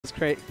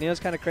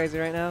Neo's kind of crazy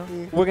right now.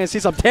 We're gonna see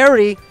some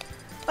Terry.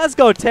 Let's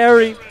go,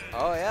 Terry.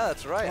 Oh yeah,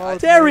 that's right. Oh,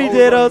 Terry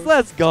Dittos.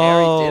 Let's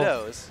go. Terry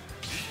Dittos.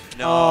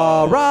 No.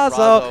 Oh,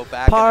 Razo.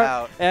 Backing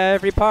out.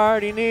 Every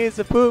party needs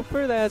a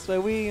pooper. That's why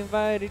we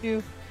invited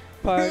you.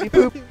 Party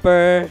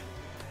pooper.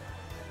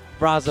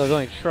 Razo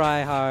going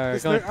try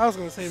hard. I was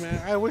going to say,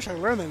 man, I wish I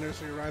learned the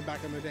nursery rhyme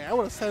back in the day. I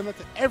would have sent that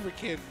to every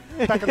kid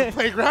back in the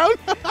playground.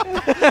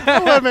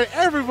 That would have made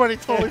everybody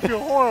totally feel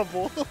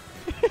horrible.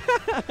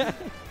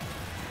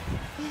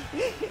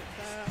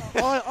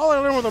 All I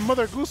learned were the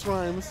Mother Goose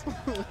rhymes.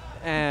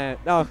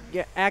 No,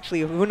 yeah, actually,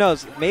 who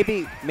knows?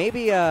 Maybe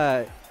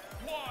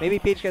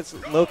Peach gets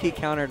low-key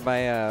countered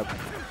by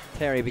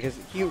Terry because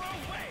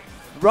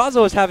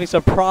Razo was having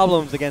some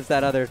problems against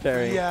that other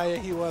Terry. Yeah,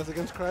 he was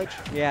against Crudge.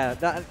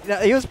 Yeah,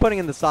 he was putting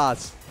in the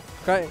sauce.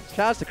 Shout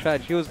out to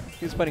Crudge. He was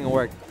putting in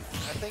work.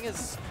 The thing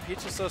is,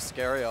 Peach is so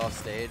scary off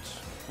stage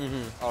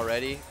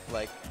already.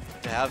 Like,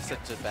 to have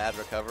such a bad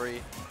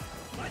recovery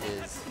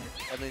is,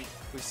 I mean,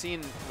 we've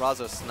seen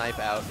Razo snipe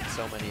out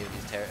so many of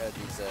these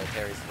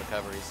Terry's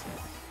recoveries.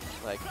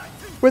 Like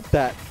with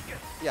that.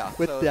 Yeah.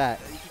 With that.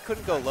 He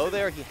couldn't go low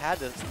there. He had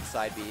to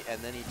side B, and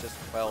then he just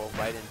fell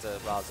right into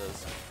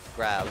Razo's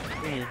grab.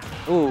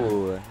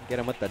 Ooh, get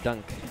him with the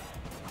dunk.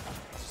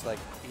 Just like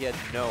he had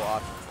no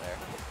options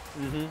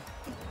there.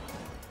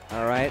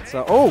 All right,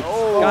 so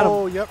got him.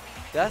 Oh, yep.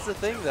 That's the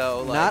thing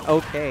though. Like, not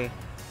okay.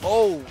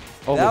 Oh,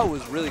 that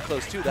was really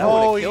close too. That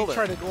would have killed him. He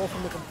tried to go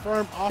from the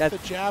confirmed off the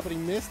jab, but he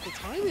missed the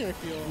timing, I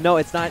feel. No,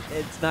 it's not.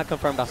 It's not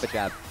confirmed off the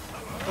jab.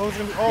 Oh, it's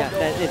gonna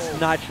be, it's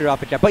not true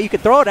off the jab. But you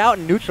can throw it out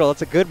in neutral.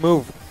 It's a good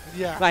move.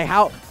 Yeah. Like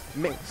how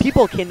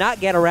people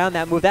cannot get around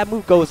that move. That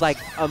move goes like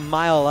a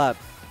mile up.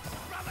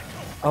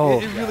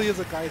 Oh. It really is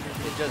a geyser.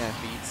 It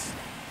just beats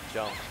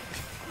jump.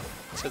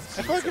 I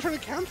feel like you're trying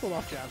to cancel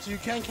off jab, so you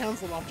can't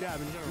cancel off jab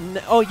in general.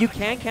 No, oh, you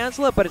can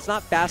cancel it, but it's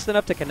not fast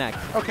enough to connect.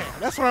 Okay,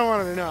 that's what I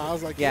wanted to know. I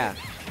was like, yeah.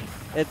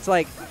 It's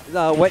like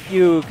what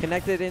you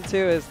connected into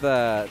is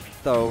the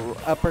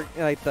upper,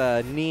 like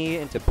the knee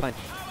into punch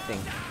thing.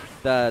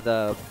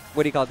 The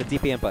what do you call it? The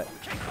DP input.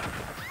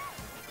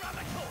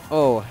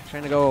 Oh,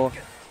 trying to go,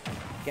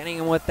 getting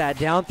him with that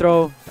down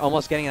throw,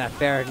 almost getting that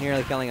fair,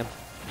 nearly killing him.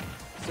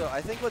 So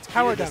I think what's key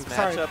to this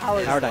matchup is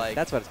power dunk. like,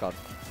 that's what it's called.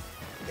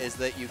 Is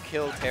that you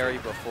kill Terry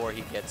before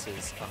he gets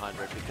his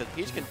 100, because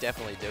Peach can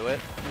definitely do it.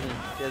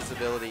 His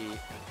ability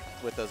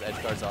with those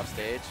edge guards off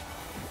stage.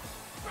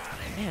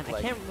 Man, like,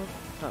 I can't remember.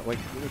 Oh, wait,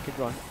 keep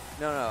going.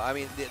 No, I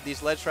mean,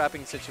 these ledge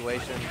trapping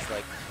situations,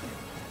 like,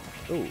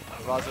 ooh,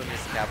 Razo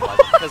needs to capitalize,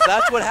 because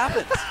that's what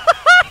happens.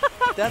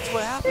 That's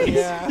what happens.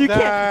 Yeah, you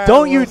can't.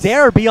 Don't you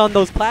dare be on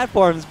those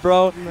platforms,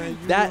 bro.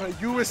 Man,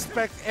 you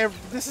respect every.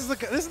 This is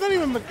not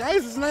even the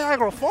guys. This is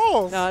Niagara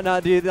Falls. No,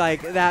 dude.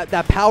 Like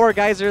that power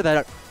geyser.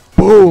 That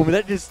boom.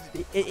 That just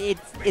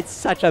it's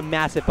such a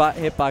massive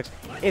hitbox.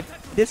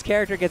 If this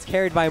character gets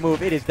carried by a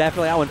move, it is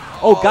definitely that one.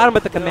 Oh, got him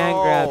with the command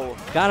grab.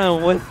 Got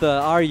him with the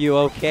 "Are you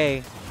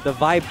okay?" The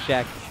vibe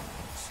check.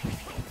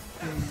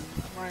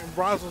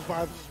 Razo's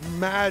vibe is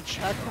mad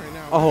check right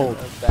now. Oh,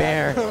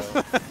 bear.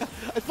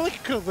 I feel like he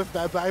could have lived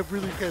that, but I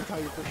really can't tell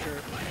you for sure.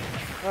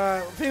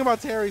 The thing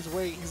about Terry's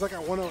weight, he's like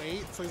at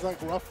 108, so he's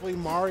like roughly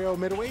Mario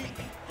midweight.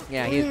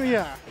 Yeah,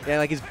 yeah,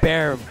 like he's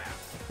bare.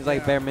 He's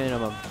like bare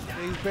minimum.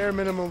 Yeah, he's bare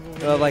minimum.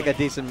 Like a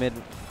decent mid.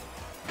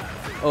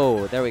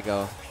 Oh, there we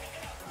go.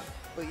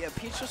 But yeah,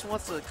 Peach just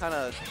wants to kind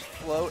of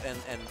float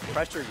and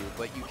pressure you,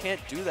 but you can't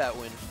do that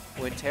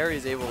when Terry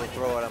is able to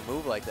throw out a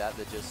move like that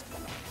just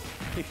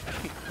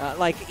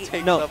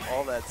takes up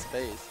all that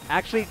space.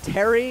 Actually,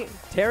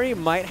 Terry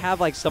might have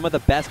like some of the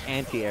best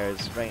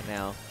anti-airs right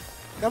now.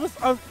 That was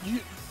and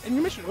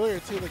you mentioned earlier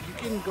too, like you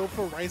can go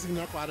for rising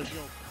knuckle out of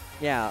shield.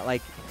 Yeah,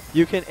 like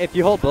you can if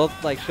you hold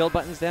both like shield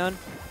buttons down,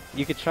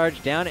 you could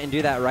charge down and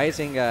do that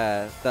rising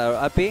the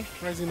up B.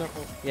 Rising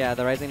knuckle. Yeah,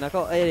 the rising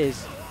knuckle. It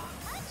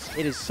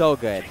is so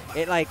good.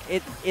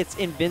 It's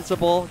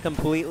invincible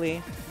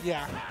completely.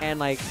 Yeah. And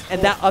like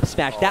that up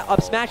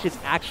smash is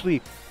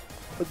actually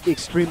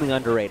extremely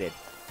underrated.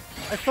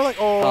 I feel like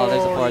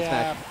there's a forward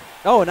smash.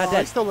 Oh, not dead.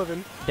 He's still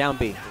living. Down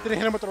B. Didn't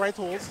hit him with the right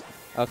tools.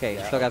 Okay,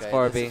 yeah, still got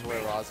forward B. This is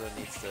where Razo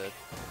needs to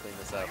clean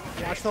this up.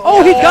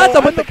 He got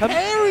them with the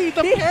parry.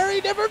 The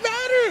parry never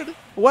mattered.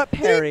 What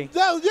parry?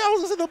 Yeah, I was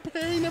gonna say the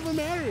parry never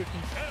mattered.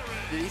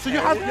 So you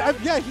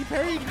have yeah, he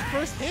parried the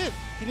first hit.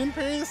 He didn't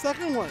parry the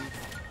second one.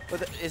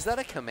 But is that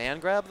a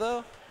command grab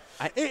though?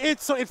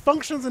 So it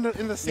functions in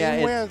the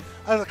same way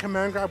as a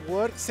command grab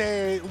would.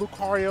 Say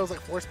Lucario's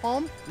like force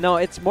palm. No,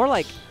 it's more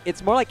like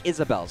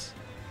Isabel's.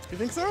 You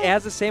think so? It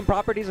has the same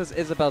properties as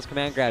Isabel's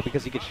command grab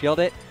because you could shield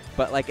it,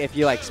 but like if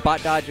you like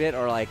spot dodge it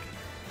or like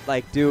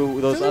do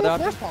those other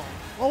options. Force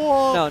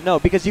palm. No,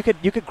 because you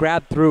could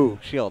grab through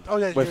shield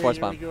with force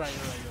palm. You're right.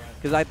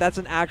 Because like that's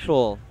an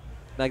actual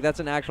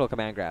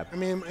command grab. I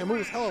mean, it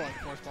moves hella like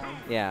force palm.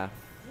 Yeah.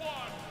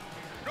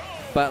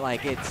 But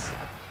like it's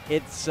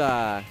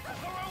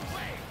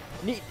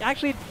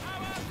actually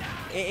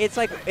it's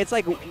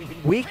like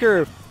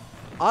weaker,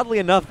 oddly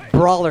enough,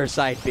 brawler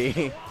side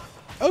B.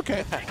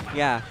 Okay.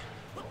 Yeah.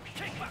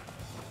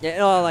 Yeah,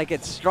 no, like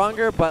it's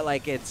stronger, but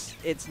like it's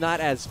not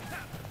as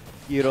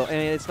util. I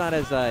mean, it's not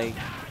as it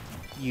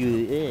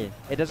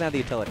doesn't have the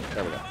utility.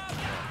 There we go.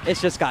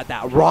 It's just got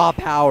that raw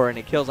power, and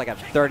it kills like a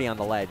 30 on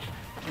the ledge.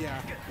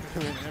 Yeah,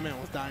 that man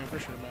was dying for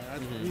sure,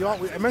 man.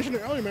 I mentioned it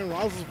earlier, man.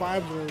 Razo's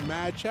vibes were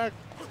mad check.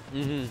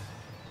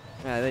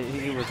 Yeah,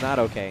 he was not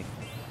okay.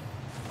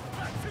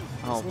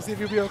 So we'll see if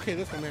he'll be okay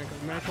this one, man,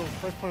 because Nitro's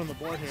first point on the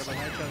board here, but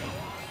Nitro,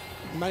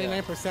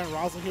 99%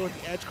 Razo here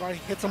with the edge guard.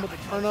 He hits him with the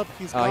turn up.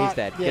 He's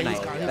dead. Yeah, good night.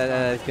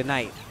 He's Good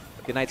night.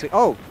 Good night.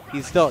 Oh,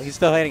 he's still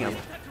hitting him.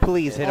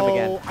 Please hit him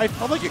again. I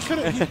felt like he could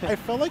have. I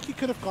felt like he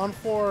could have gone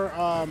for.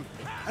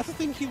 That's the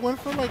thing. He went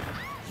for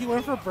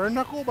burn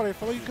knuckle, but I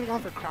felt like he could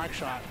have gone for crack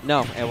shot.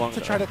 No, it won't.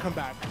 To try to come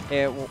back.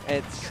 They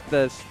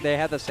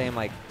have the same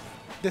like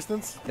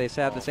distance. They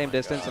have the same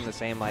distance and the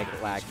same like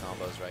lag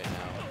combos right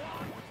now.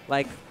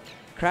 Like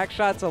crack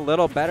shot's a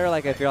little better.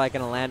 Like if you're like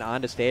gonna land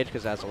onto stage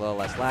because that's a little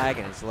less lag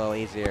and it's a little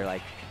easier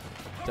like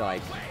to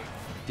like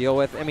deal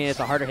with. I mean, it's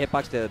a harder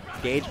hitbox to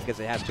gauge because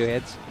it has 2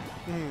 hits.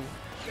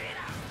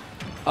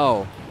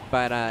 Oh,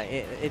 but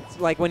it's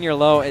like when you're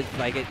low, it's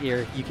like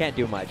you can't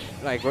do much.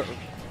 Like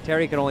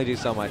Terry can only do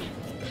so much.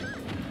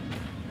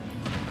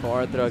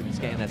 Forward throw,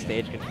 just getting that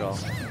stage control.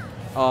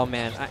 Oh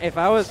man, if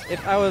I was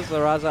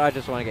Razo, I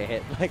just want to get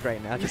hit like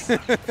right now. Just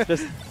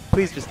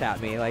please just tap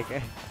me. Like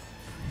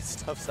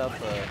stuffs out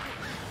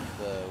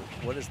the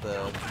what is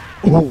the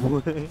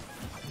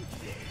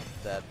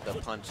the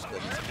punch that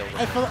he's killed.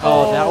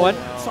 That one?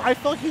 So I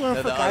felt he went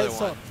for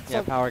Geyser.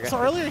 Yeah, power Geyser. So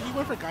earlier he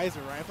went for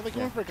Geyser, right? I feel like he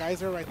went for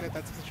Geyser right there.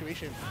 That's the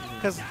situation.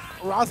 Because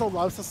Razo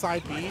loves to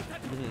side B.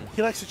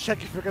 He likes to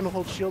check if you're going to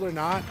hold shield or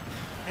not.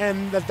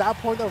 And at that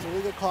point, that was a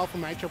really good call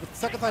from Nitro. But the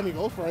second time he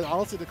goes for it,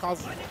 honestly, the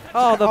cause.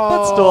 Oh, the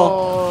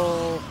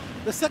footstool.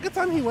 The second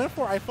time he went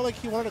for it, I feel like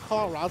he wanted to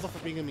call out Razo for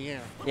being in the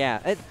air.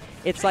 Yeah,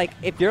 it's like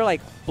if you're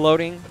like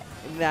floating,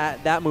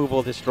 that move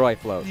will destroy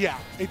float. Yeah,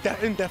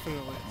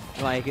 indefinitely.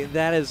 Like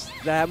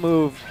that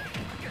move.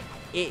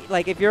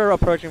 Like if you're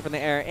approaching from the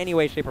air, any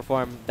way, shape, or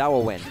form, that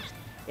will win.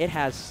 It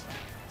has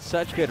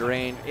such good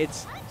range.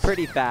 It's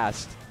pretty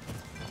fast,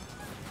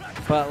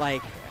 but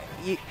like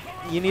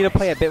you need to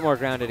play a bit more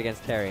grounded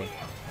against Terry.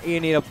 You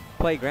need to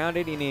play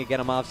grounded. You need to get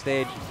him off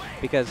stage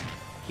because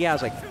he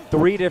has like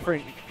 3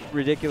 different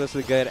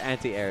ridiculously good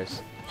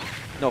anti-airs.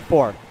 No,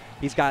 4.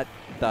 He's got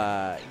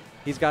the.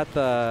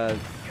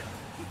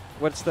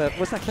 What's that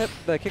clip?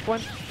 The kick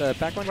one? The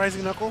back one?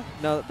 Rising knuckle?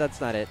 No,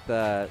 that's not it.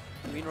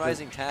 You mean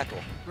rising tackle?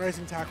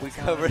 Rising tackle. We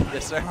covered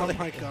this earlier. Oh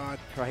my god.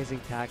 Rising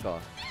tackle.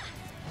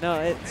 No,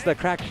 it's the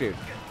crack shoot.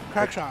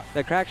 Crack shot.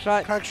 The crack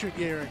shot. Crack shoot.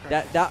 Yeah,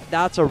 right.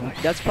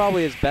 That's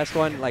probably his best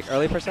one. Like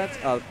early percents.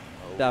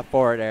 The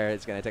forward air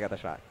is gonna take out the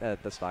shot.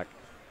 The stock.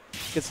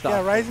 Good stuff.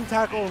 Yeah, rising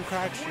tackle and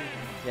crack shoot.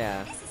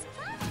 Yeah.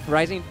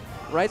 Rising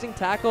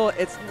tackle.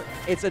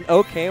 It's an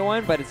okay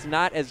one, but it's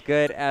not as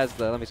good as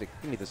the. Let me see.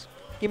 Give me this.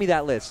 Give me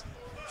that list.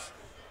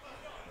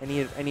 I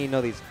need to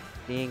know these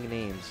dang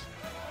names.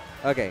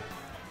 Okay.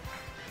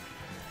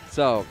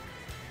 So,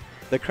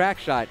 the crack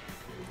shot.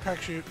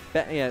 Crack shoot.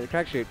 Yeah, the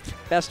crack shoot.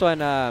 Best one.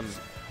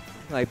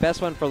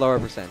 Best one for lower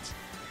percents.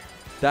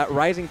 That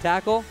rising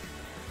tackle.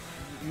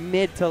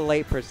 Mid to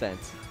late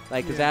percents.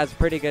 Like, because it has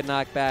pretty good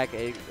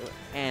knockback,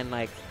 and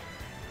like,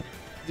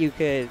 you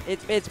could.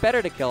 It's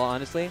better to kill,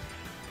 honestly,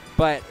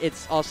 but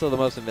it's also the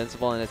most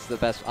invincible, and it's the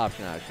best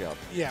option out of shield.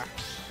 Yeah.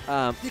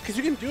 Because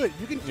you can do it.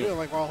 You can do it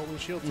like while holding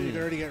shield too. You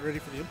can already get ready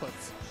for the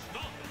inputs.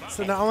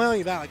 So not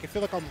only that, like I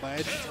feel like on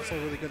ledge, it's also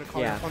really good to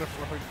call your opponent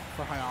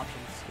for high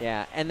options.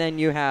 Yeah, and then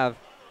you have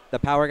the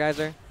power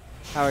geyser.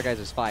 Power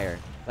geyser's fire.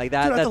 Like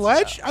that. Dude, at the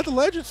ledge? At the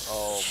ledge, it's.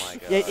 Oh my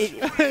god.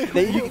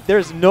 Yeah,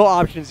 there's no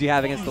options you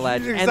have against the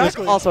ledge, Exactly. and there's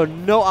also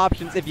no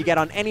options if you get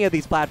on any of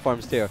these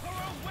platforms too.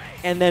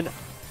 And then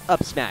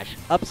up smash.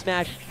 Up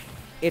smash.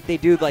 If they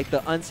do like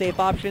the unsafe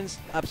options,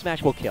 up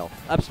smash will kill.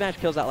 Up smash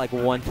kills at like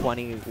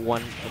 120,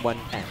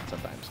 110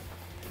 sometimes.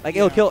 Like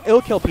it'll kill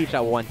Peach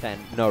at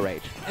 110, no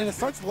rage. And it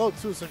starts low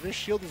too, so if your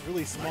shield is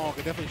really small,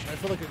 it definitely I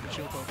feel like it could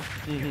shield poke.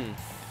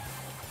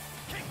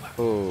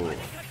 Ooh.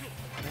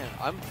 Man,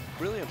 I'm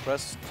really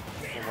impressed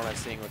from what I'm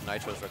seeing with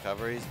Nitro's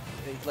recoveries.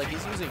 Like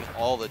he's using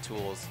all the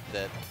tools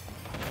that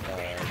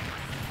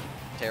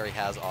Terry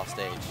has off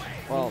stage.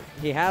 Well,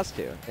 he has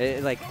to.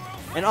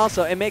 And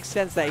also it makes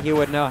sense that he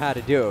would know how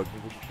to do it.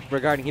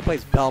 Regarding he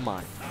plays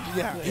Belmont.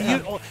 Yeah,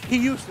 he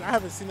used to. I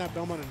haven't seen that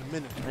Belmont in a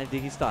minute. And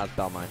he still has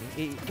Belmont.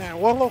 Man,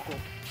 what local?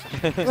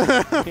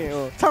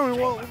 Tell me,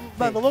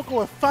 the local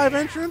with 5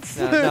 entrants?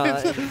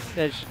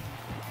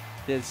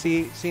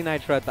 See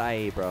Nitro at the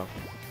IE, bro.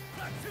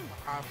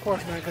 Of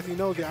course, man, because you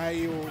know the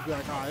IE will be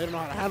like, they don't know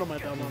how to handle my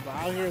Belmont. But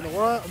out here in the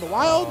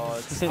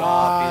wild,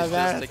 stop, he's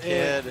just a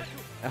kid.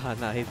 Oh,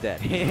 no, he's dead.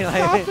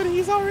 Stop it,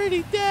 he's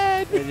already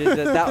dead.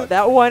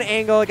 that one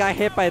angle got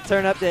hit by a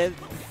turn up.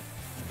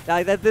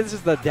 This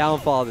is the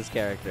downfall of this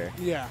character.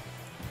 Yeah.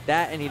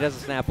 That and he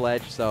doesn't snap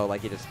ledge, so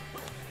like you just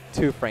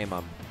 2-frame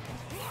him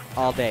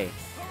all day.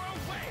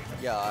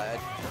 Yeah, I'd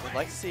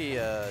like to see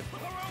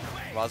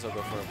Razo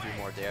go for a few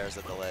more dares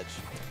at the ledge.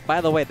 By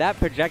the way, that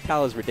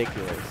projectile is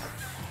ridiculous.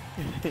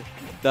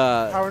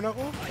 The Power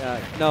Knuckle?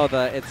 no,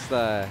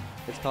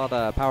 it's called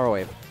Power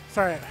Wave.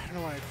 Sorry, I don't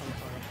know why I call it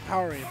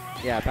Power Wave.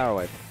 Yeah, Power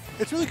Wave.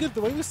 It's really good. The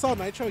way we saw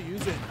Nitro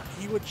use it,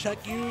 he would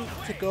check you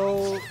to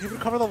go. He would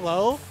cover the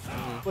low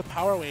with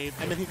Power Wave,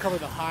 and then he'd cover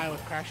the high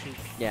with Crash Shoot.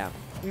 Yeah.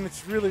 And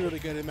it's really, really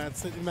good in that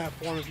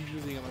form of you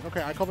using it. Like,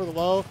 okay, I cover the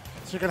low,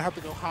 so you're gonna have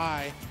to go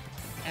high,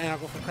 and I'll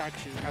go for Crack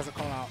Shoot as a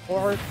call out.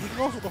 Or you can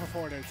also go for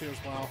forward air too as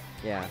well.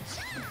 Yeah.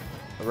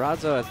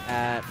 Razo is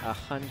at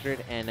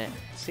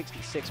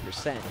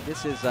 166%.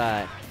 This is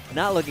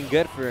not looking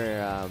good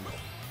for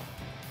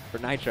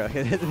Nitro.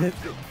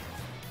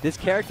 This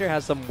character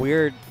has some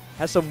weird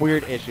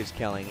issues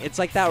killing. It's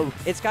like that.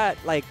 It's got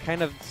like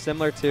kind of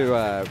similar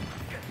to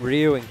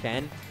Ryu and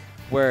Ken,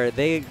 where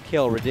they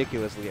kill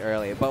ridiculously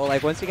early. But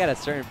like once you get a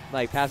certain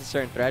past a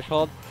certain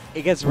threshold,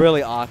 it gets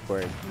really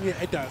awkward.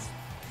 Yeah, it does.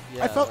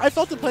 Yeah, I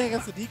felt it playing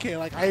against the DK.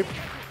 Like I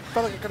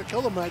felt like I could have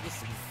killed him, and I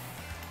just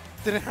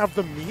didn't have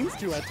the means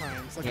to at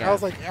times. Like I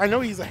was like, I know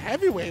he's a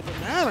heavyweight, but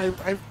man,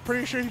 I'm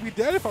pretty sure he'd be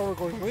dead if I were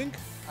going Link.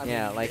 I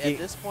Yeah, mean, like at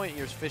this point,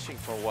 you're fishing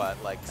for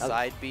what? Like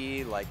side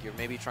B? Like you're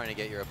maybe trying to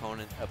get your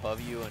opponent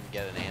above you and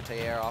get an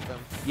anti-air off him?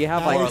 You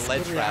have Or like Or a Nice.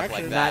 ledge Good trap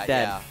reaction. like not that,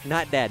 dead, yeah.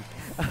 not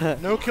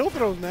dead. No kill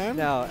throws, man.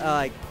 No,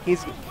 like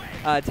he's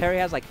Terry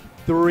has like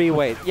 3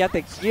 ways. You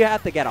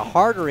have to get a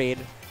hard read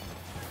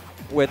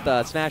with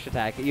smash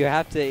attack. You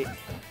have to.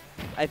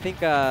 I think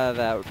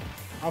the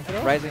Up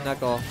throw? rising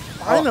knuckle.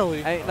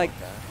 Finally. Like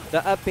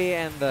the up B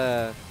and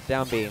the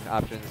down B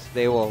options,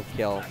 they will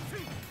kill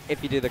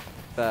if you do the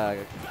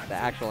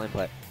actual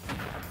input.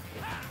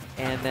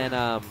 And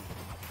then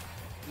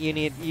you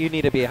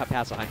need to be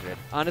past 100.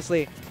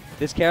 Honestly,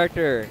 this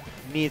character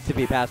needs to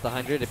be past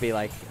 100 to be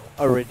like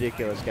a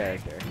ridiculous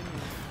character.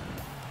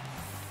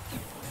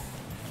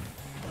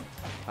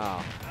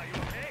 Oh.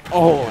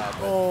 Oh,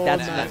 Oh,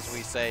 that's man. As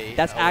we say,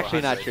 that's over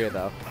actually not 100. true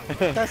though.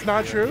 That's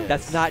not true?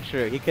 That's not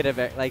true. He could have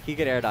he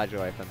could air dodge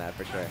away from that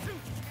for sure.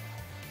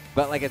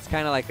 But like it's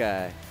kind of like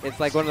it's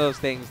like one of those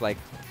things like,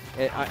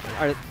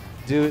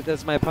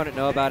 does my opponent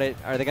know about it?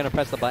 Are they gonna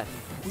press the button?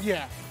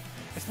 Yeah.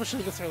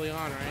 Especially this early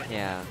on, right?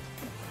 Yeah.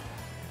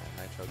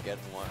 Nitro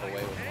getting away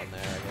with one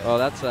there,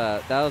 I guess.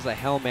 Oh, that was a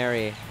Hail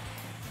Mary.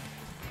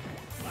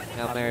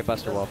 Hail Mary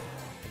Buster Wolf.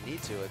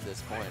 Need to at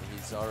this point.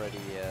 He's already.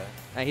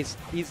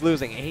 He's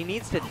losing. He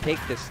needs to take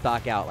this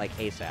stock out like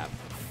ASAP.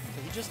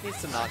 He just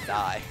needs to not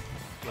die.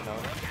 You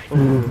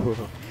know.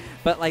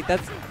 But like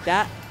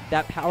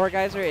that power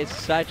geyser is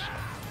such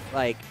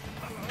like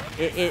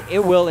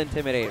it will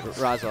intimidate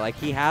Razo. Like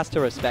he has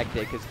to respect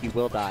it because he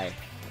will die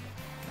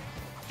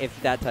if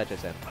that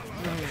touches him.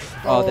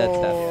 Oh, that's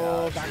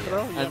Oh, tough. back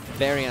throw? Yep.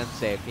 Very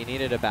unsafe. He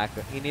needed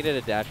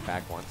a dash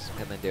back once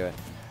and then do it.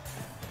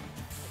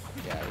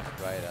 Yeah,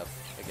 he's right up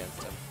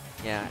against him.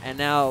 Yeah, and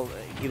now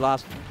he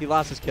lost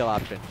his kill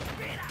option.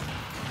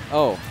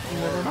 Oh,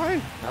 Never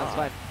mind. that's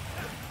fine.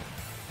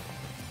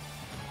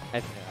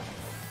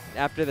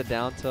 After the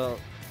down tilt,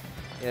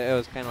 it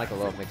was kind of like a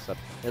little mix-up,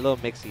 a little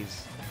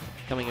mixies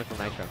coming in from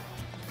Nitro.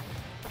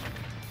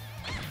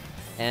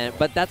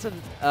 But that's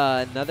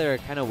another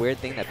kind of weird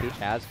thing that Peach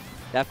has.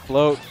 That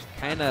float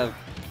kind of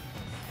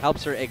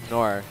helps her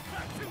ignore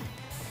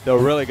the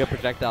really good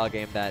projectile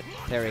game that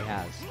Terry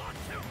has.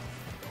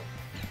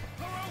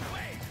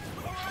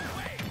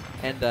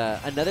 And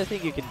another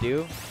thing you can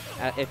do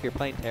if you're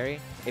playing Terry,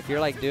 if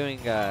you're doing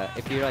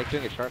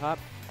a short hop,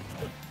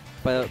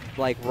 but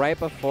like right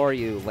before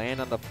you land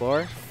on the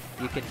floor,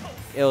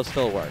 it'll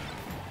still work.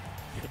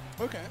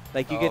 Okay.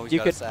 Like you Oh, could he's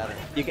got a Saturn.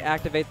 you can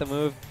activate the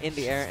move in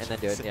the air and then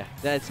do it. Yeah,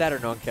 that's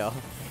Saturn no kill.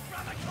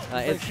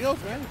 Like It's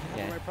shields, man.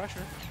 yeah. Right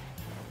pressure.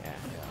 yeah.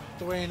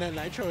 The way that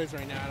Nitro is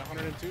right now at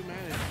 102, man.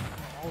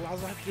 All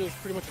Razo have to do is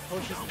pretty much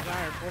approach his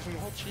desire, forcing the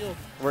whole shield.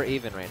 We're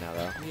even right now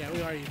though. Yeah,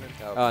 we are even.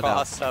 Oh no,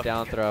 cross up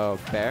down throw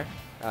bear.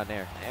 Oh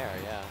nair. Air,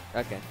 yeah.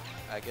 Okay.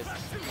 I guess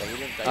he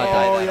didn't Oh,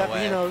 die Oh, that yeah,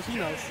 away. he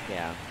knows.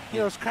 Yeah. He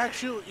knows Crack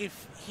Shoot,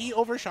 if he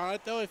overshot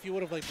it though, if he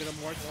would have like been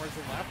more towards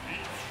the left,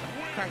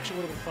 Crack Shoot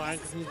would have been fine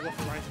because he needs to go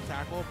for rising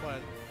tackle, but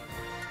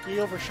he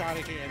overshot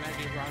it here and that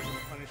gave Razo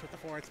the punish with the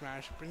forward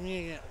smash,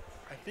 bringing it,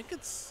 I think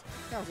it's,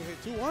 I was going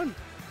to say 2-1.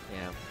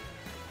 Yeah.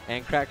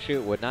 And Crack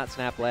Shoot would not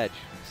snap ledge.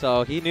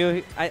 So he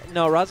knew,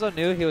 Razo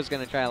knew he was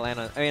going to try to land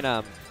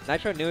on,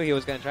 Nitro knew he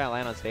was going to try to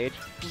land on stage.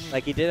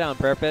 Like he did it on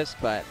purpose,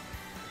 but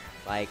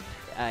like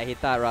he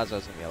thought Razo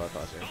was going to be a little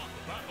closer.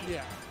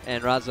 Yeah.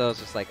 And Razo's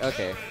just like,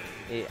 okay,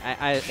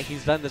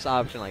 he's done this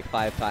option like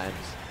 5 times.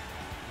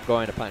 I'm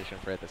going to punish him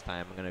for it this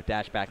time. I'm going to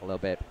dash back a little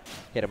bit,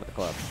 hit him with the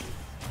club.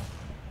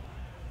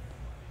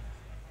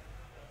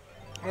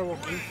 What we're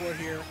looking for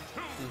here.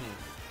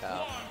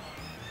 Oh,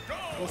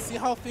 We'll see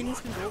how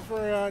things can go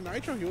for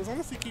Nitro. He was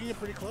honestly keeping it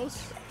pretty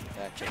close.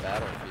 back to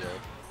battlefield.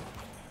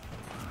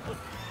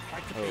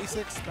 Back to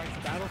basics, back to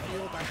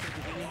battlefield, back to the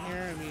beginning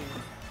here. I mean,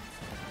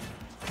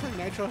 I think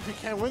Nitro, if he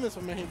can't win this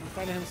one, he'll be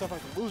finding himself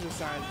like the loser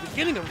side, the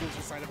beginning of the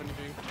loser side, if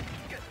anything.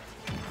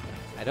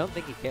 I don't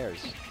think he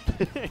cares.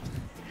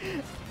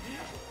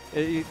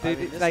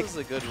 This is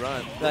a good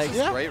run. This like- is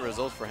Yeah. great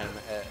result for him.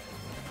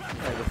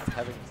 With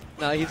having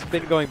No, he's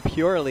been going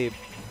purely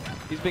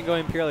He's been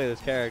going purely this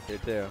character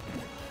too.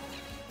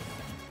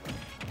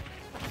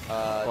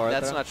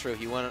 That's not true.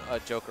 He won a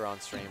Joker on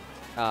stream.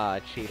 Ah,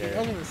 cheater. I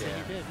was gonna say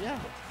he did, yeah.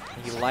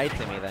 He lied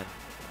to me then.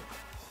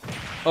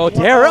 Oh,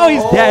 dare! Oh,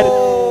 he's dead!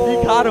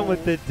 He caught him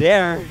with the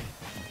dare.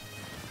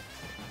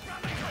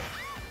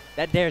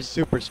 That dare is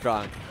super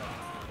strong.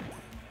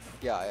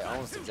 Yeah,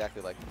 almost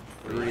exactly like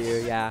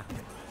Ryu, yeah.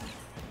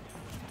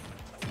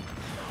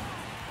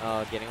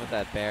 Oh, getting with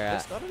that bear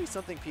There's at. got to be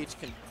something Peach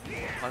can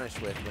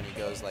punish with when he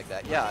goes like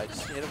that. Yeah, I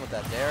just hit him with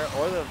that dare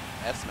or the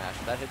F smash.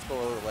 That hits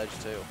below the ledge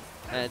too.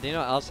 Do you know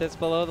what else hits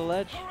below the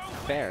ledge?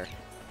 Fair.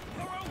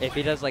 If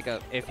he does like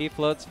if he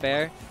floats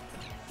fair,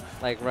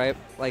 like right,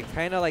 like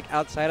kind of like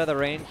outside of the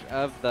range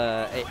of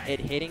the it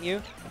hitting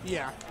you.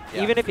 Yeah.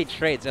 Even if he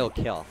trades, it'll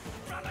kill.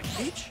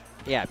 Peach?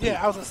 Yeah. Peach.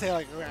 Yeah, I was gonna say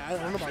like I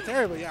don't know about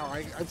Terry, but yeah,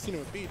 I've seen it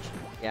with Peach.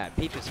 Yeah,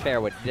 Peach's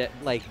fair would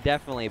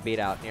definitely beat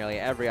out nearly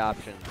every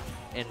option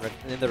in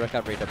the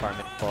recovery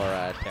department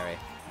for Terry.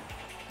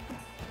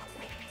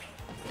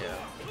 Yeah.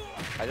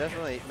 I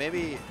definitely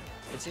maybe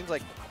it seems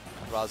like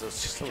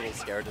Razo's just a little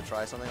scared to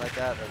try something like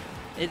that.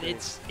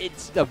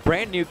 It's a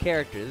brand new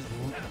character. This is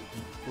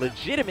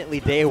legitimately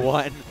day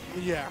one.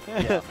 Yeah.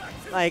 Yeah.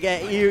 Like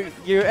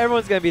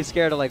everyone's gonna be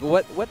scared of like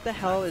what the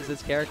hell is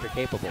this character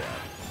capable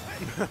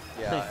of?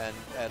 Yeah,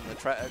 and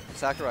the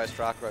Sakurai's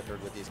track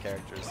record with these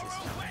characters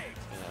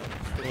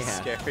is pretty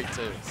scary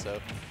too. So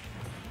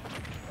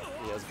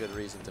he has good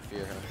reason to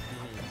fear him.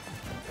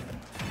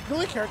 The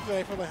only character that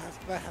I feel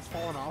that has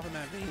fallen off in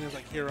that vein is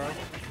like Hero.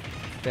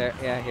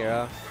 Yeah,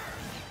 Hero.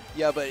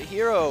 Yeah, but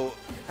Hero,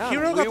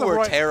 Hero we got the were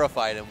right-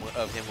 terrified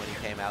of him when he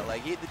came out.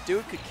 Like the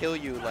dude could kill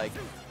you like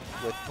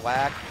with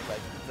black.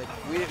 Like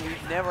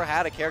we've never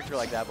had a character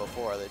like that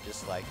before. That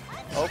just like,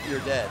 oh,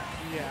 you're dead.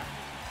 Yeah.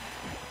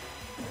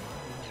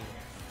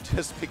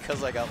 Just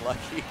because I got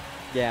lucky.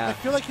 I Yeah.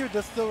 feel like Hero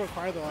does still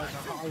require though like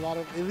a lot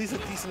of at least a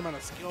decent amount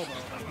of skill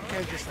though. Like, you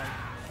can't just like.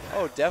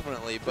 Oh,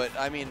 definitely. But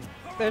I mean,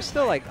 There's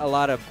still like a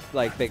lot of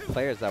like big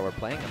players that were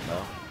playing him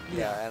though.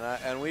 yeah,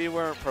 and we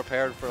weren't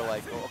prepared for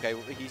like, okay,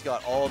 he's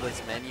got all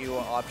this menu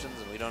options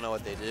and we don't know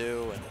what they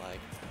do, and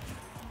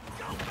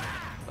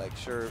like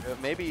sure,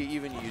 maybe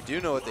even you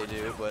do know what they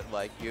do, but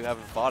like you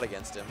haven't fought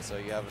against him, so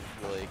you haven't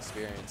really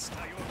experienced.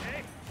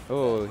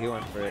 Oh, he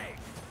went for it.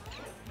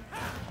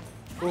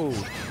 Ooh,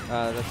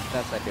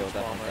 that's ideal.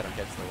 Definitely Palmer get him.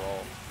 gets the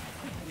roll.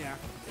 Yeah.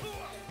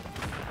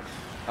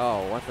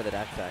 Oh, one for the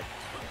dash tag.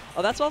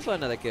 Oh, that's also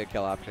another good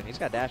kill option. He's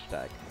got dash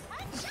tag.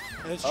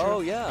 That's true. Oh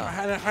yeah. I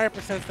had a higher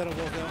percent that it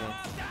will go.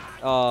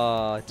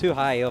 Oh, too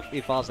high.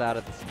 He falls out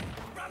of this.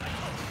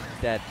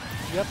 Dead.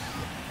 Yep.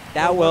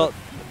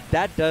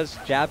 That does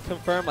jab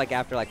confirm like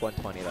after like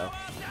 120 though.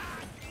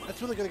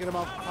 That's really gonna get him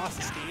off across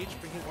the stage,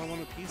 bringing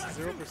 1-1 apiece,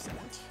 0%.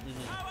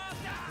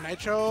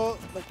 Nitro,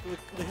 like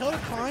the hill to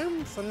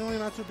climb, suddenly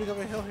not too big of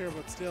a hill here,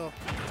 but still,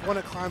 it's one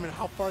to climb, and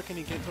how far can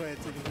he get to it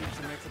to reach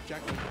the next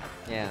objective?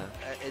 Yeah.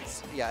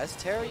 As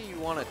Terry, you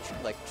want to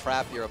like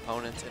trap your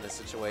opponent in a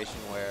situation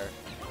where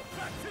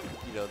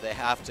they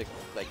have to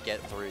like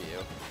get through you,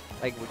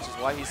 Like which is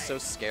why he's so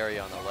scary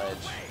on the ledge.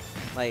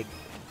 like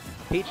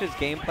Peach's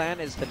game plan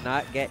is to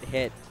not get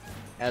hit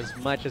as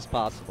much as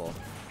possible,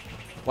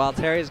 while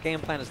Terry's game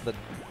plan is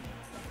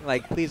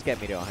like, please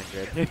get me to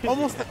 100.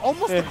 almost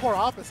the core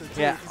opposite.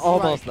 Too. Yeah, It's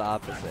almost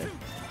like, the opposite.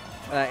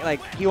 Like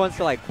he wants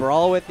to like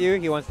brawl with you.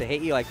 He wants to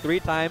hit you like 3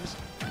 times.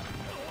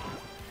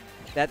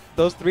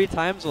 Those 3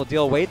 times will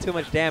deal way too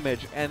much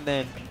damage, and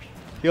then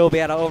he'll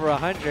be at over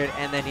 100,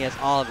 and then he has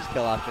all of his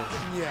kill options.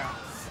 Yeah.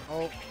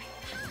 Oh.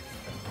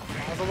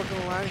 Also looking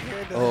at the line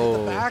here. Doesn't hit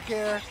Oh. the back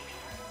air.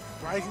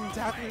 Rising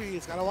tackler.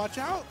 He's got to watch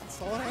out.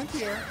 Solid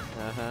anti-air.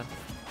 Uh-huh.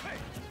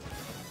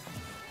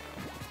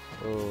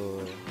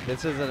 Ooh,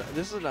 this is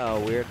a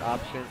weird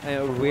option,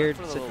 a weird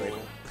For the situation.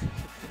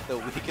 the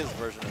weakest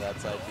version of that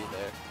side B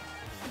there.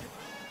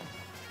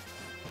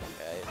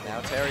 Okay,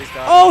 now Terry's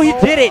got. Oh, he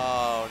did it!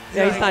 Oh,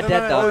 Yeah, no. he's not no, dead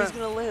no, though. no, Oh, he's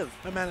gonna live.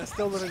 My man is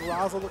still living.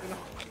 Razo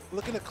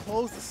looking to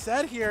close the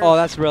set here. Oh,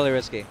 that's really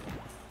risky.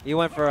 You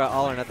went for an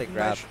all or nothing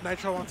grab.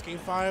 Nitro wants game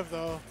 5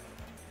 though.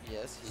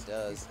 Yes, he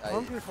does.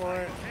 Hungry for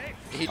it.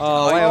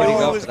 Oh, why would he knew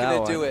go was for that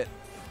gonna do one? it.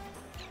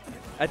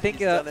 I think.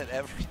 He's done it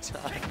every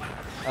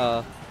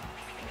time.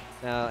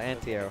 Now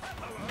anti-air.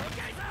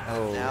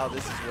 Oh. Now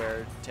this is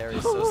where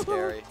Terry's so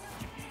scary.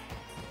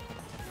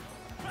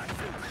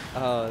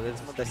 Oh, this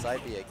Hits him with the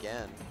side B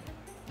again.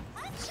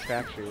 is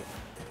trap shoot.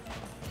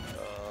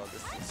 Oh,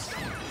 this is.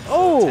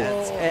 Oh!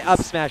 tense. Up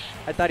smash.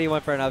 I thought he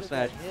went for an up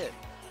smash. Hit.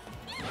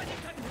 Like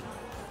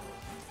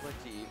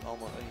he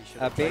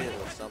should Up have B? played it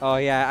with something. Oh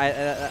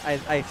yeah,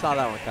 I saw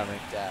that one coming.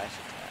 Dash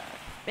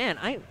attack. Man,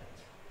 I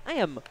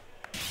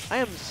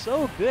am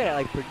so good at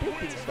like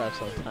predicting stuff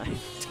sometimes.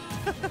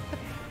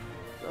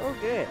 So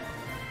good.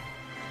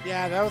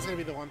 Yeah, that was gonna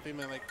be the one thing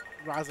that like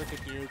Razo could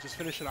do, just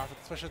finish it off,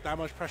 especially with that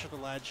much pressure at the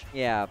ledge.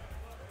 Yeah.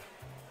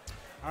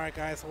 All right,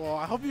 guys. Well,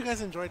 I hope you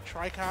guys enjoyed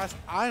TriCast.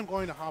 I am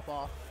going to hop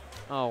off.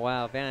 Oh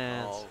wow,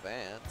 Vance. Oh,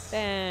 Vance.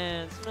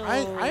 Vance. No.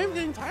 I am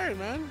getting tired,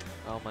 man.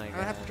 Oh my And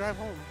god. I have to drive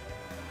home.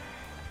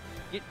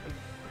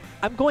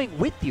 I'm going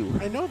with you.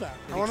 I know that.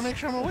 I want to make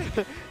sure I'm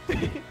awake.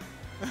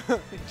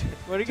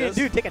 What are you going to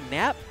do? Take a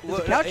nap? There's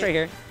a couch right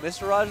here.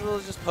 Mr. Razo will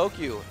just poke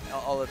you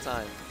all the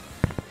time.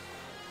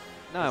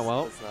 No, I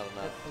won't. That's not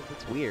enough.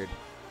 That's weird.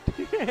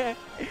 Do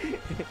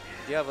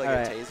you have like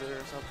a taser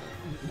or something?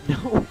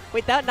 No.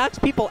 Wait, that knocks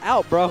people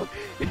out, bro.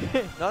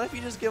 Not if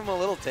you just give them a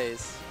little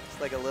tase. Just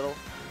like a little,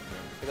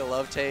 like a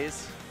love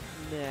tase.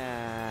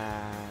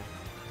 Nah.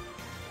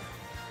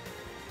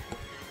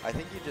 I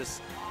think you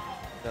just,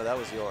 no, that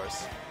was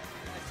yours.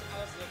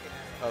 I was looking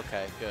at it.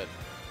 Okay, good.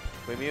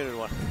 We muted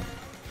one.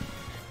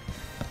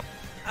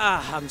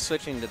 I'm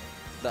switching to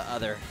the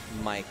other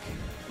mic.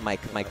 Mic.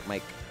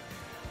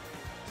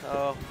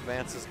 Oh,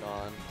 Vance is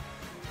gone.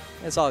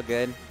 It's all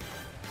good.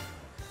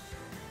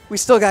 We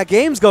still got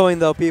games going,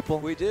 though, people.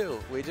 We do,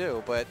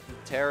 but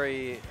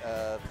Terry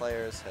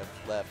players have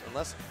left.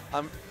 Unless,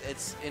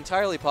 it's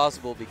entirely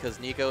possible because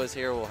Nico is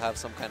here, we'll have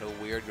some kind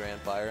of weird grand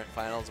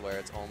finals where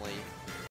it's only